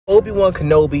Obi-Wan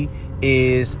Kenobi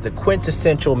is the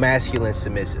quintessential masculine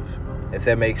submissive, if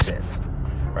that makes sense,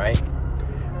 right?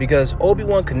 Because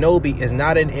Obi-Wan Kenobi is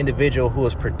not an individual who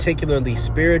is particularly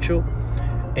spiritual,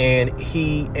 and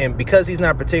because he's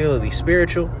not particularly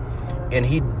spiritual, and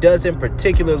he doesn't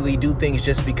particularly do things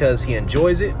just because he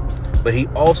enjoys it, but he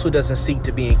also doesn't seek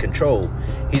to be in control.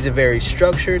 He's a very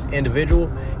structured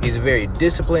individual. He's a very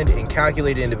disciplined and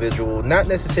calculated individual, not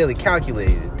necessarily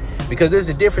calculated, because there's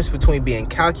a difference between being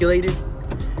calculated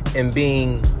and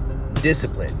being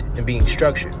disciplined and being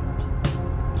structured.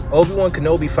 Obi-Wan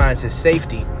Kenobi finds his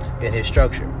safety in his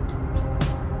structure.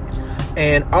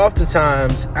 And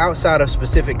oftentimes, outside of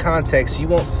specific context, you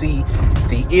won't see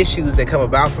the issues that come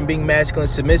about from being masculine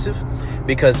submissive,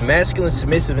 because masculine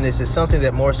submissiveness is something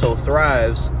that more so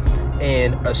thrives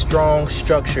in a strong,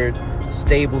 structured,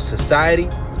 stable society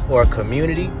or a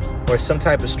community or some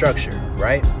type of structure,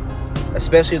 right?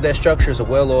 Especially if that structure is a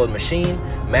well-oiled machine,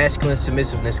 masculine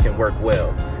submissiveness can work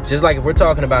well. Just like if we're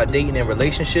talking about dating and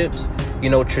relationships,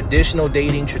 traditional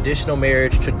dating, traditional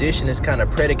marriage, tradition is kind of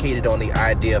predicated on the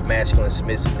idea of masculine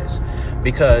submissiveness,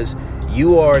 because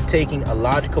you are taking a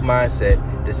logical mindset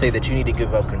to say that you need to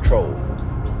give up control.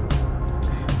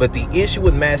 But the issue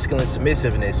with masculine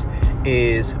submissiveness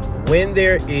is when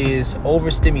there is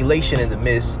overstimulation in the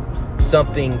midst,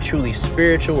 something truly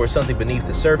spiritual or something beneath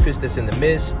the surface that's in the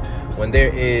midst, when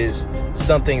there is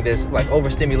something that's like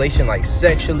overstimulation, like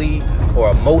sexually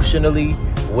or emotionally,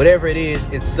 whatever it is,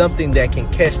 it's something that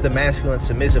can catch the masculine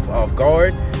submissive off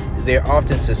guard. They're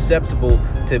often susceptible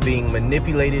to being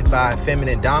manipulated by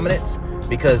feminine dominance,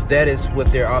 because that is what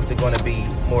they're often going to be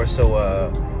more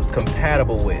so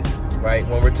compatible with, right?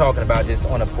 When we're talking about just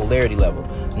on a polarity level,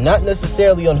 not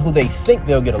necessarily on who they think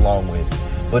they'll get along with,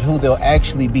 but who they'll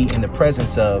actually be in the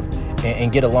presence of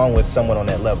and get along with someone on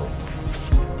that level.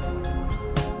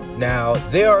 Now,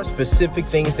 there are specific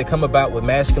things that come about with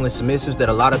masculine submissives that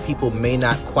a lot of people may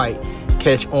not quite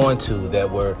catch on to, that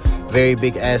were very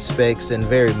big aspects and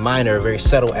very minor, very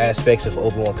subtle aspects of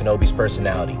Obi-Wan Kenobi's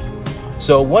personality.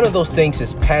 So one of those things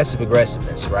is passive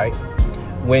aggressiveness, right?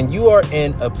 When you are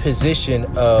in a position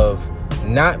of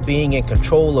not being in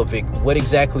control of it, what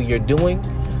exactly you're doing,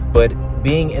 but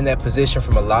being in that position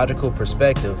from a logical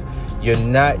perspective, you're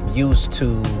not used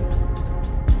to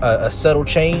a subtle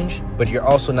change, but you're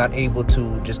also not able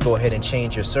to just go ahead and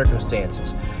change your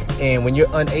circumstances. And when you're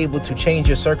unable to change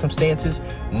your circumstances,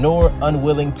 nor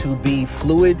unwilling to be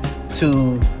fluid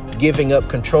to giving up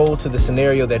control to the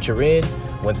scenario that you're in,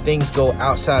 when things go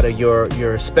outside of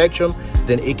your spectrum,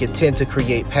 then it can tend to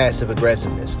create passive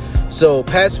aggressiveness. So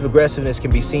passive aggressiveness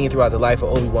can be seen throughout the life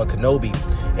of Obi-Wan Kenobi,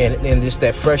 and just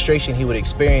that frustration he would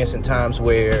experience in times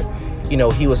where,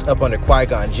 he was up under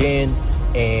Qui-Gon Jinn,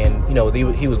 and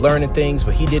he was learning things,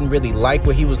 but he didn't really like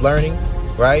what he was learning,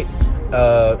 right?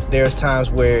 There's times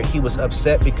where he was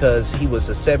upset because he was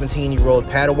a 17-year-old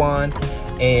Padawan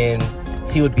and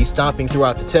he would be stomping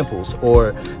throughout the temples,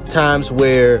 or times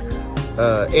where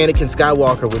Anakin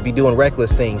Skywalker would be doing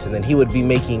reckless things, and then he would be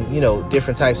making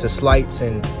different types of slights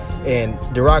and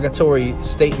derogatory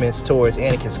statements towards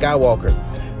Anakin Skywalker,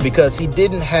 because he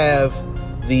didn't have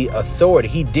the authority.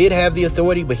 He did have the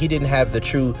authority, but he didn't have the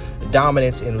true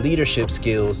dominance and leadership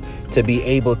skills to be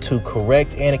able to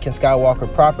correct Anakin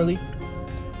Skywalker properly,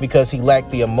 because he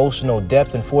lacked the emotional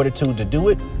depth and fortitude to do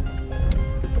it.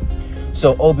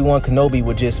 So Obi-Wan Kenobi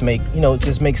would just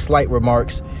make slight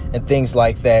remarks and things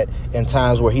like that in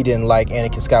times where he didn't like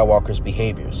Anakin Skywalker's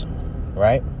behaviors,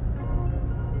 right?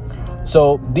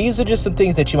 So these are just some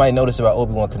things that you might notice about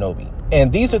Obi-Wan Kenobi.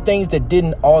 And these are things that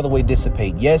didn't all the way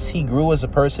dissipate. Yes, he grew as a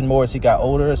person more as he got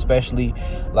older, especially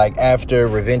like after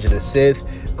Revenge of the Sith,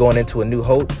 going into A New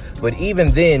Hope. But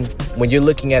even then, when you're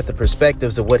looking at the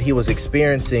perspectives of what he was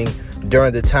experiencing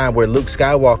during the time where Luke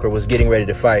Skywalker was getting ready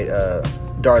to fight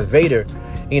Darth Vader,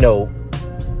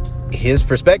 his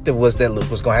perspective was that Luke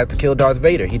was going to have to kill Darth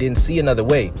Vader. He didn't see another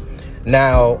way.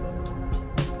 Now,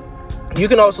 you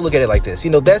can also look at it like this.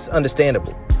 That's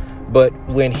understandable. But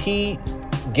when he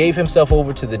gave himself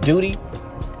over to the duty,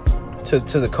 to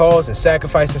the cause, and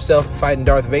sacrificed himself fighting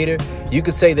Darth Vader, you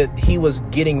could say that he was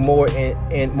getting more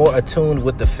and more attuned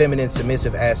with the feminine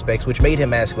submissive aspects, which made him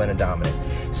masculine and dominant.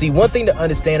 See, one thing to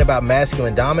understand about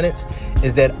masculine dominance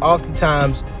is that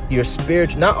oftentimes your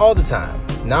spiritual, not all the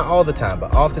time,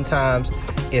 but oftentimes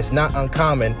it's not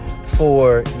uncommon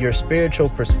for your spiritual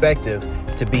perspective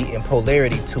to be in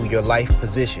polarity to your life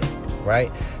position,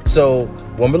 right? So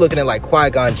when we're looking at like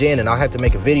Qui-Gon Jinn, and I'll have to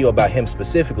make a video about him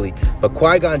specifically, but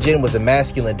Qui-Gon Jinn was a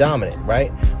masculine dominant,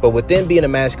 right? But within being a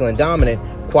masculine dominant,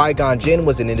 Qui-Gon Jinn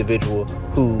was an individual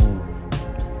who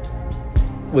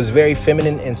was very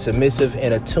feminine and submissive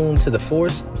and attuned to the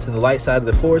Force, to the light side of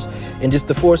the Force, and just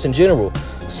the Force in general.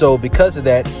 So because of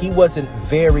that, he wasn't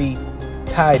very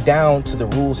tied down to the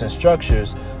rules and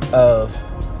structures of,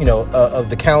 of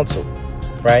the council,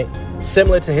 right?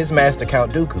 Similar to his master,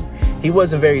 Count Dooku. He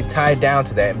wasn't very tied down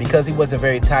to that. And because he wasn't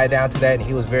very tied down to that, and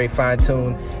he was very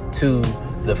fine-tuned to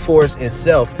the Force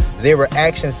itself, there were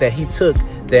actions that he took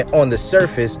that on the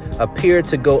surface appeared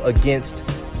to go against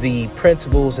the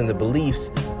principles and the beliefs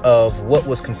of what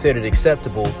was considered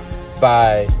acceptable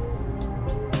by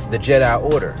the Jedi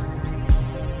Order,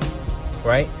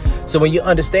 right? So when you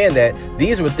understand that,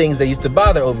 these were things that used to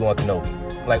bother Obi-Wan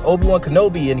Kenobi. Like Obi-Wan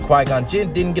Kenobi and Qui-Gon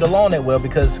Jinn didn't get along that well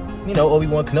because,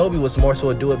 Obi-Wan Kenobi was more so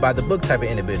a do-it-by-the-book type of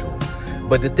individual.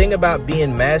 But the thing about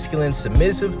being masculine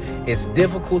submissive, it's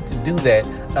difficult to do that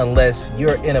unless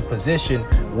you're in a position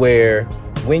where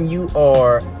when you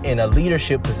are in a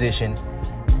leadership position,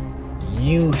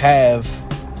 you have,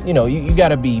 you got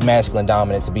to be masculine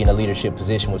dominant to be in a leadership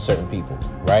position with certain people,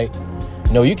 right?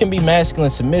 No, you can be masculine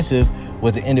submissive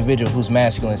with an individual who's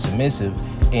masculine submissive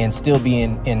and still be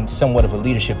in somewhat of a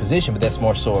leadership position, but that's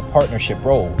more so a partnership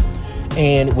role.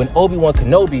 And when Obi-Wan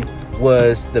Kenobi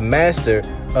was the master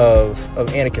of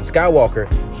Anakin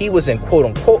Skywalker, he was in quote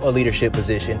unquote a leadership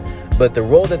position, but the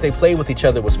role that they played with each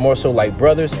other was more so like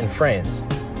brothers and friends,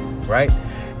 right?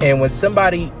 And when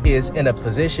somebody is in a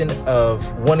position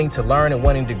of wanting to learn and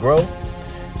wanting to grow,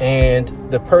 and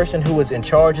the person who is in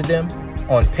charge of them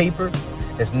on paper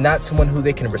is not someone who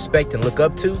they can respect and look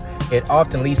up to, it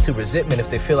often leads to resentment if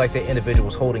they feel like that individual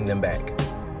is holding them back.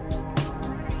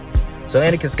 So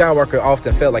Anakin Skywalker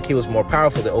often felt like he was more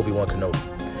powerful than Obi-Wan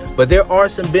Kenobi. But there are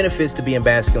some benefits to being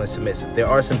masculine submissive. There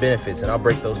are some benefits, and I'll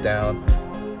break those down.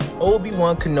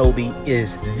 Obi-Wan Kenobi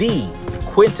is the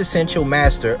quintessential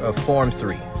master of Form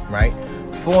 3, right?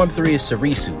 Form 3 is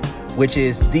Sarisu, which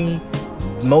is the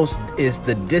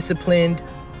disciplined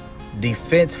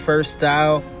defense first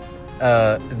style.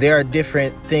 There are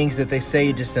different things that they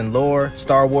say just in lore,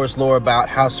 Star Wars lore, about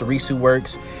how Sarisu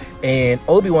works. And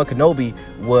Obi-Wan Kenobi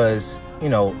was,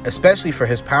 especially for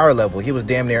his power level, he was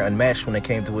damn near unmatched when it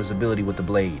came to his ability with the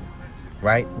blade,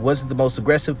 right? Wasn't the most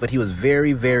aggressive, but he was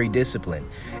very, very disciplined.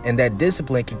 And that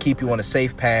discipline can keep you on a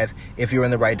safe path if you're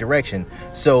in the right direction.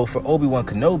 So for Obi-Wan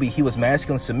Kenobi, he was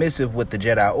masculine submissive with the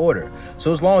Jedi Order.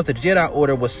 So as long as the Jedi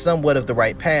Order was somewhat of the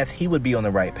right path, he would be on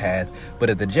the right path. But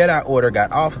if the Jedi Order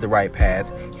got off of the right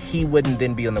path, he wouldn't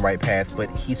then be on the right path, but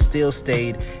he still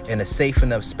stayed in a safe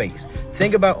enough space.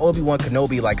 Think about Obi-Wan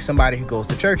Kenobi like somebody who goes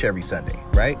to church every Sunday,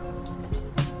 right?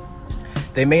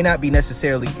 They may not be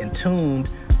necessarily in tune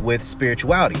with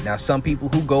spirituality. Now, some people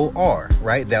who go are,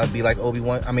 right? That would be like that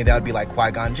would be like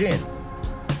Qui-Gon Jinn.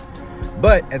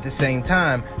 But at the same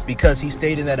time, because he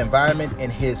stayed in that environment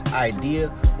and his idea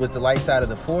was the light side of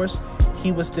the Force,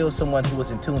 he was still someone who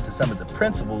was in tune to some of the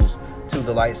principles to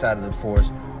the light side of the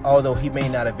Force, although he may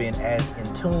not have been as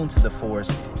in tune to the Force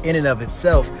in and of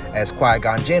itself as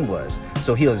Qui-Gon Jinn was.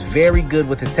 So he was very good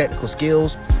with his technical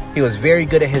skills. He was very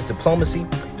good at his diplomacy.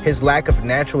 His lack of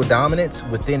natural dominance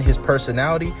within his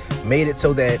personality made it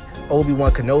so that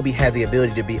Obi-Wan Kenobi had the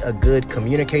ability to be a good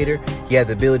communicator. He had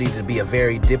the ability to be a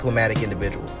very diplomatic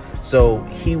individual. So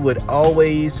he would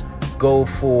always go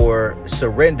for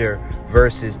surrender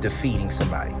versus defeating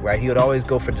somebody, right? He would always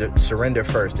go for the surrender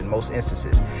first in most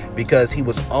instances because he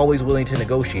was always willing to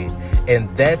negotiate. And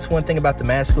that's one thing about the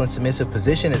masculine submissive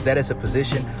position, is that it's a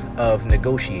position of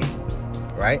negotiating,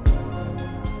 right?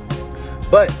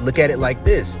 But look at it like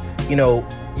this,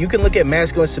 you can look at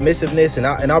masculine submissiveness,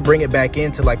 and I'll bring it back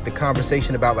into like the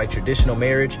conversation about like traditional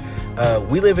marriage.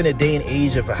 We live in a day and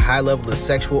age of a high level of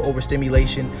sexual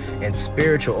overstimulation and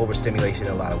spiritual overstimulation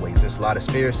in a lot of ways. There's a lot of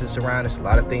spirits that surround us, a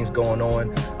lot of things going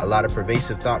on, a lot of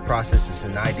pervasive thought processes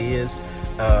and ideas.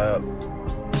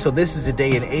 So this is a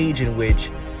day and age in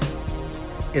which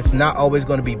it's not always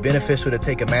going to be beneficial to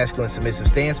take a masculine submissive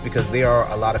stance, because there are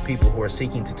a lot of people who are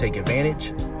seeking to take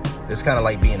advantage. It's kind of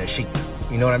like being a sheep.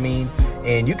 You know what I mean?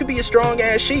 And you can be a strong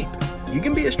ass sheep. You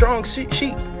can be a strong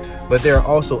sheep. But there are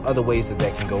also other ways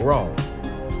that can go wrong.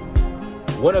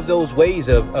 One of those ways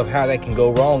of how that can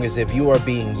go wrong is if you are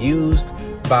being used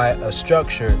by a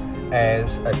structure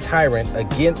as a tyrant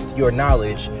against your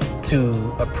knowledge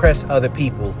to oppress other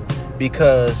people,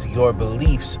 because your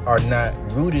beliefs are not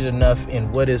rooted enough in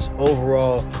what is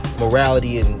overall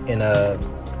morality and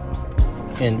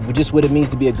just what it means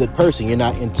to be a good person. You're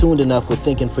not in tune enough with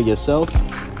thinking for yourself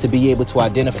to be able to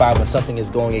identify when something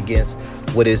is going against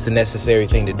what is the necessary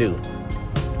thing to do.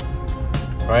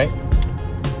 Right?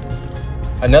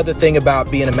 Another thing about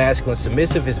being a masculine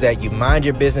submissive is that you mind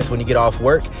your business when you get off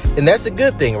work. And that's a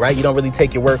good thing, right? You don't really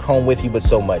take your work home with you but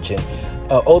so much. And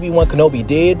Obi-Wan Kenobi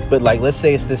did, but like, let's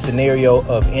say it's the scenario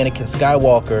of Anakin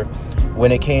Skywalker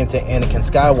when it came to Anakin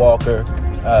Skywalker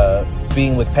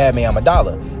being with Padme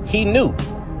Amidala. He knew,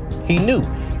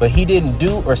 but he didn't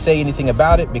do or say anything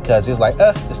about it because it was like,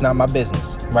 it's not my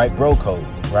business, right? Bro code,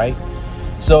 right?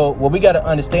 So what we got to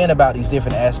understand about these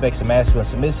different aspects of masculine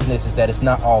submissiveness is that it's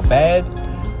not all bad,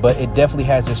 but it definitely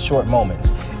has its short moments.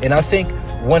 And I think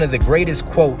one of the greatest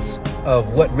quotes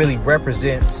of what really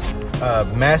represents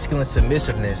masculine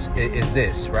submissiveness is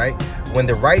this, right? When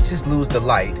the righteous lose the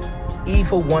light,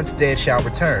 evil once dead shall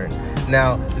return.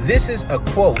 Now, this is a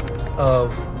quote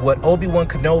of what Obi-Wan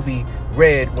Kenobi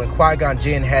read when Qui-Gon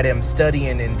Jinn had him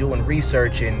studying and doing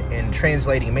research and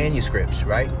translating manuscripts,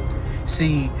 right?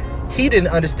 See, he didn't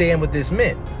understand what this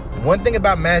meant. One thing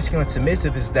about masculine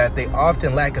submissive is that they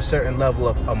often lack a certain level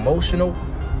of emotional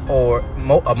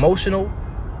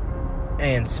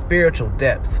and spiritual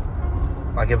depth.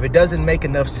 Like, if it doesn't make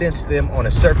enough sense to them on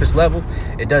a surface level,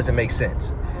 it doesn't make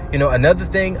sense. You know, another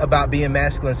thing about being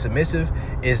masculine submissive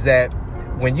is that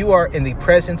when you are in the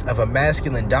presence of a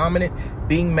masculine dominant,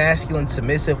 being masculine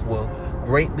submissive will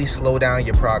greatly slow down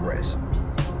your progress.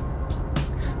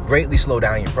 Greatly slow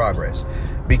down your progress.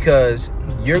 Because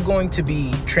you're going to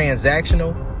be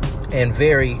transactional and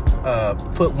very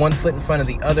put one foot in front of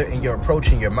the other in your approach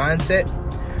and your mindset,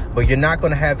 but you're not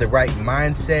going to have the right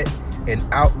mindset and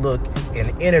outlook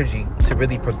and energy to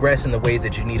really progress in the ways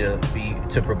that you need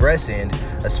to progress in,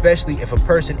 especially if a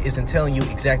person isn't telling you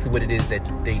exactly what it is that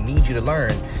they need you to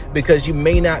learn, because you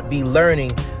may not be learning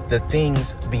the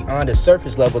things beyond the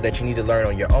surface level that you need to learn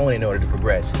on your own in order to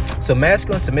progress. So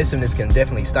masculine submissiveness can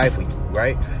definitely stifle you,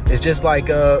 right? It's just like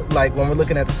when we're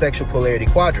looking at the sexual polarity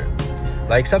quadrant.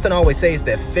 Like, something I always say is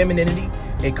that femininity,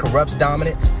 it corrupts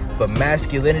dominance, but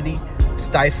masculinity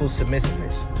stifles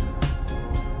submissiveness.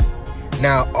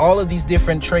 Now, all of these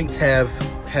different traits have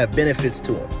benefits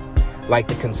to them. Like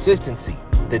the consistency,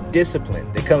 the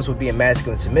discipline that comes with being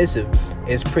masculine submissive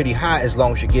is pretty high as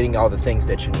long as you're getting all the things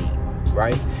that you need,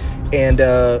 right? And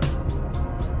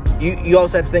you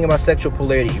also have to think about sexual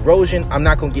polarity erosion. I'm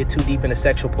not going to get too deep into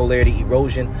sexual polarity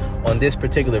erosion on this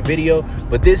particular video,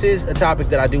 but this is a topic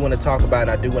that I do want to talk about, and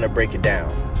I do want to break it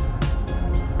down.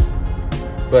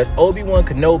 But Obi-Wan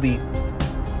Kenobi,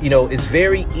 you know, it's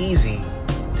very easy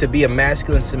to be a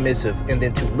masculine submissive and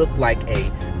then to look like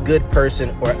a good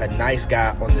person or a nice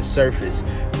guy on the surface,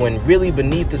 when really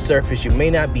beneath the surface you may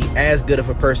not be as good of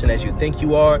a person as you think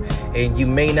you are, and you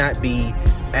may not be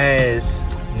as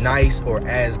nice or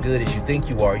as good as you think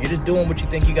you are. You're just doing what you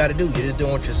think you got to do. You're just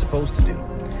doing what you're supposed to do.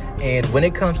 And when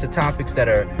it comes to topics that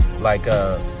are like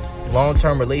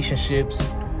long-term relationships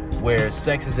where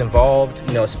sex is involved,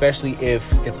 you know, especially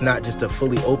if it's not just a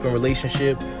fully open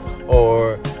relationship,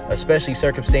 or especially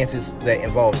circumstances that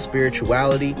involve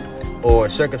spirituality, or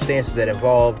circumstances that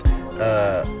involve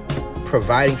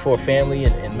providing for a family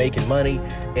and making money,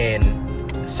 and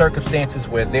circumstances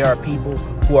where there are people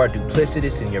who are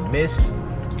duplicitous in your midst,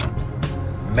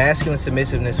 masculine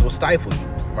submissiveness will stifle you,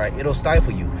 right? It'll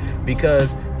stifle you,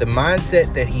 because the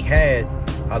mindset that he had,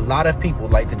 a lot of people,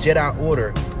 like the Jedi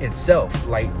Order itself,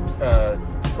 like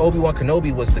Obi-Wan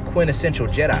Kenobi was the quintessential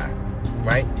Jedi,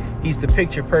 right? He's the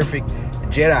picture perfect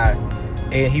Jedi,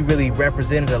 and he really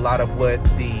represented a lot of what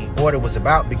the Order was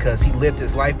about, because he lived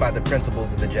his life by the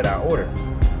principles of the Jedi Order.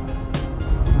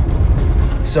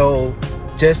 So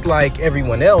just like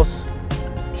everyone else,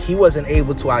 he wasn't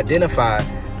able to identify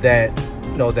that,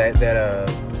 you know,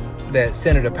 that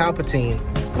Senator Palpatine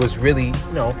was really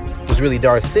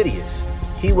Darth Sidious.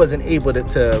 He wasn't able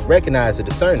to recognize or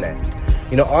discern that.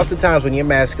 You know, oftentimes when you're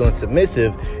masculine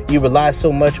submissive, you rely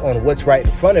so much on what's right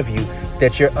in front of you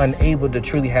that you're unable to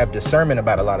truly have discernment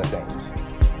about a lot of things,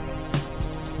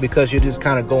 because you're just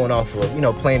kind of going off of, you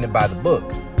know, playing it by the book.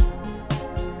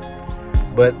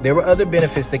 But there were other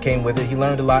benefits that came with it. He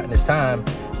learned a lot in his time.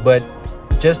 But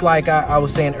just like I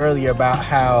was saying earlier about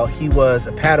how he was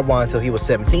a Padawan until he was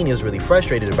 17, he was really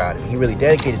frustrated about it. He really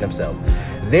dedicated himself.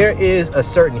 There is a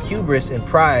certain hubris and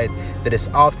pride that is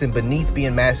often beneath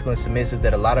being masculine submissive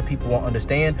that a lot of people won't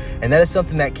understand, and that is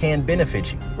something that can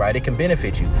benefit you, right? It can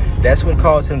benefit you. That's what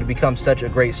caused him to become such a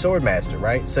great sword master,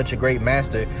 right? Such a great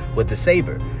master with the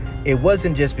saber. It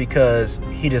wasn't just because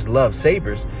he just loved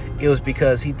sabers. It was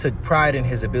because he took pride in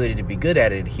his ability to be good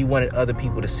at it. He wanted other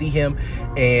people to see him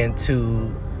and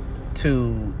to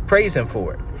praise him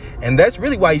for it. And that's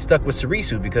really why he stuck with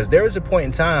Sarisu, because there was a point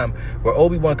in time where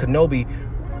Obi-Wan Kenobi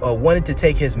wanted to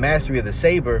take his mastery of the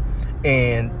saber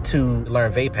and to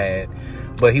learn Vapad,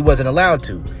 but he wasn't allowed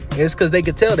to. It's because they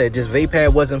could tell that just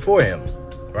Vapad wasn't for him,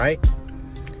 right?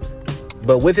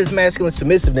 But with his masculine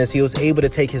submissiveness, he was able to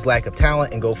take his lack of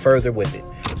talent and go further with it.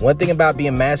 One thing about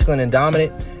being masculine and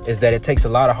dominant is that it takes a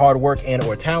lot of hard work and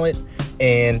or talent.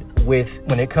 And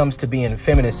when it comes to being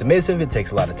feminine submissive, it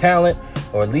takes a lot of talent,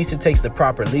 or at least it takes the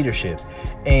proper leadership.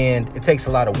 And it takes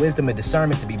a lot of wisdom and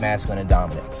discernment to be masculine and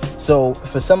dominant. So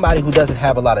for somebody who doesn't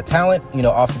have a lot of talent,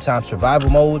 oftentimes survival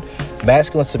mode,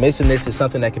 masculine submissiveness is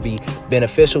something that can be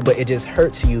beneficial, but it just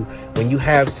hurts you when you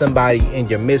have somebody in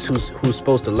your midst who's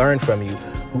supposed to learn from you,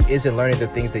 who isn't learning the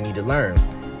things they need to learn.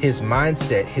 His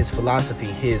mindset, his philosophy,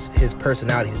 his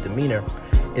personality, his demeanor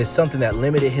is something that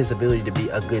limited his ability to be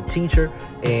a good teacher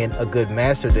and a good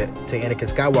master to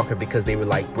Anakin Skywalker, because they were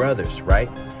like brothers, right?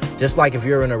 Just like if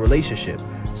you're in a relationship,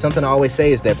 something I always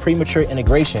say is that premature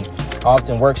integration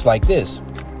often works like this.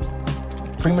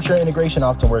 Premature integration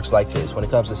often works like this when it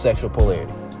comes to sexual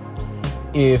polarity.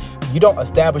 If you don't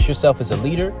establish yourself as a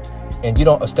leader, and you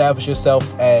don't establish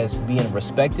yourself as being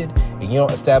respected, and you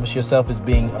don't establish yourself as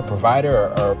being a provider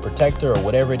or a protector or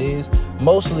whatever it is,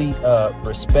 mostly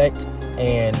respect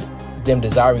and them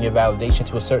desiring your validation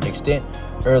to a certain extent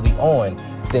early on,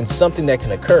 then something that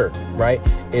can occur, right,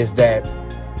 is that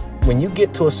when you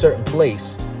get to a certain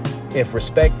place, if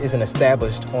respect isn't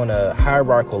established on a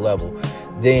hierarchical level,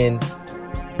 then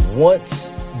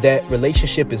once that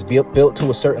relationship is built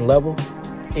to a certain level,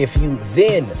 if you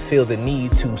then feel the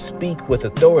need to speak with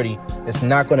authority, it's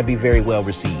not going to be very well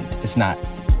received. It's not.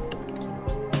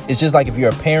 It's just like if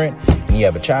you're a parent and you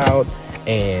have a child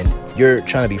and you're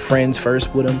trying to be friends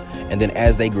first with them, and then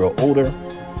as they grow older,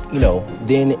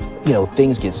 then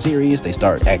things get serious, they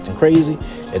start acting crazy,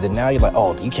 and then now you're like,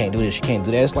 oh, you can't do this, you can't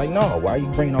do that. It's like, no, why are you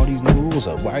bringing all these new rules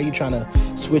up? Why are you trying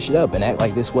to switch it up and act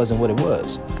like this wasn't what it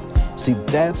was? See,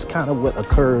 that's kind of what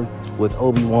occurred with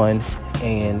Obi-Wan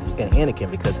and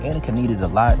Anakin, because Anakin needed a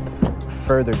lot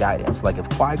further guidance. Like if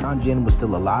Qui-Gon Jinn was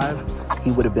still alive, he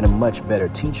would have been a much better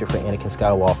teacher for Anakin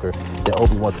Skywalker than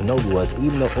Obi-Wan Kenobi was,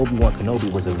 even though Obi-Wan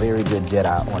Kenobi was a very good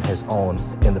Jedi on his own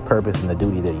in the purpose and the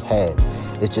duty that he had.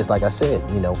 It's just like I said,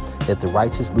 if the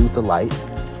righteous lose the light,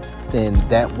 then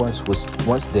that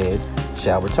once dead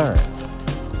shall return.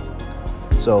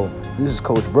 So this is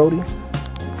Coach Brody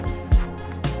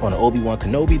on Obi-Wan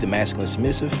Kenobi, the Masculine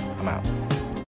Submissive. I'm out.